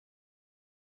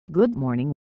Good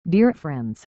morning, dear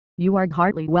friends. You are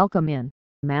heartily welcome in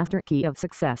Master Key of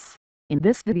Success. In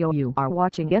this video you are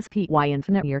watching SPY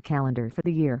Infinite Year Calendar for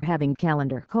the year having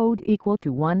calendar code equal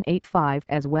to 185,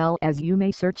 as well as you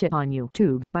may search it on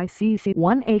YouTube by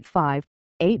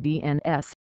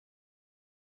CC185ADNS.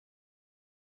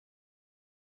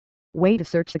 Way to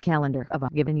search the calendar of a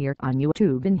given year on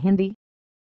YouTube in Hindi.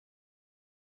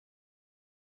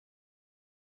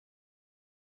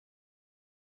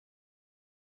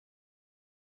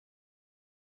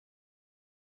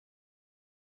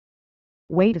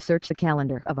 Way to search the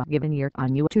calendar of a given year on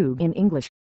YouTube in English.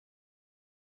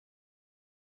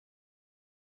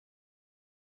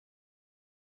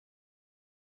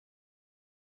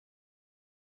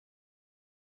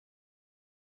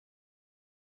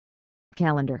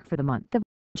 Calendar for the month of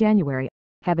January,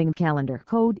 having calendar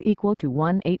code equal to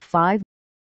 185.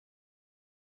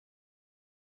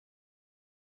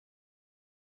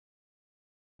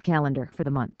 Calendar for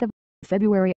the month of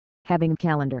February, having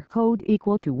calendar code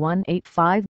equal to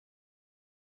 185.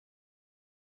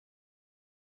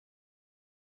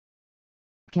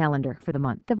 Calendar for the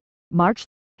month of March,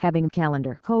 having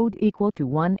calendar code equal to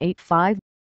 185.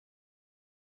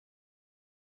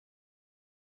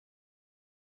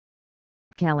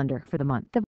 Calendar for the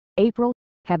month of April,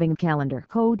 having calendar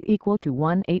code equal to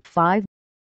 185.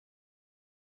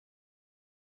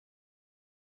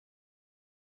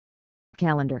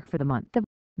 Calendar for the month of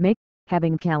May,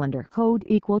 having calendar code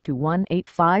equal to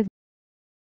 185.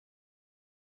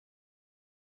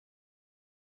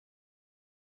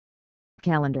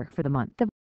 Calendar for the month of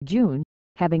June,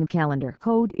 having calendar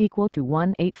code equal to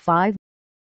 185.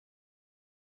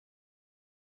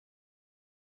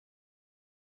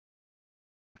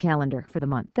 Calendar for the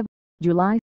month of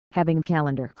July, having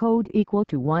calendar code equal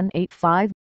to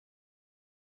 185.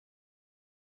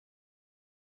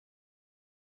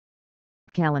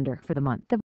 Calendar for the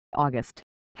month of August,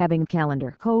 having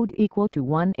calendar code equal to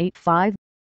 185.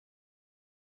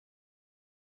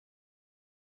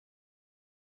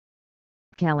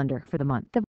 Calendar for the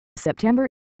month of September,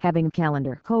 having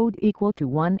calendar code equal to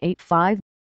 185.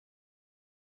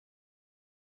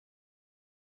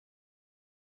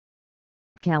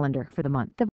 Calendar for the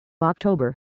month of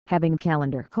October, having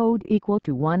calendar code equal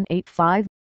to 185.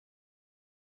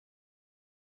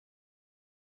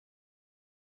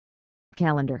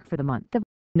 Calendar for the month of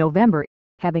November,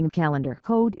 having calendar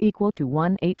code equal to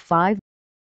 185.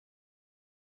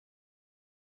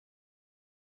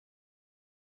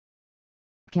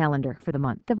 Calendar for the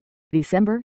month of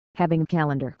December, having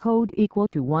calendar code equal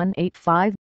to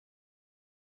 185.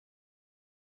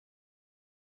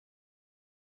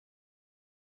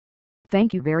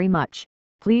 Thank you very much.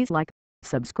 Please like,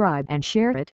 subscribe and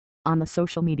share it on the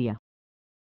social media.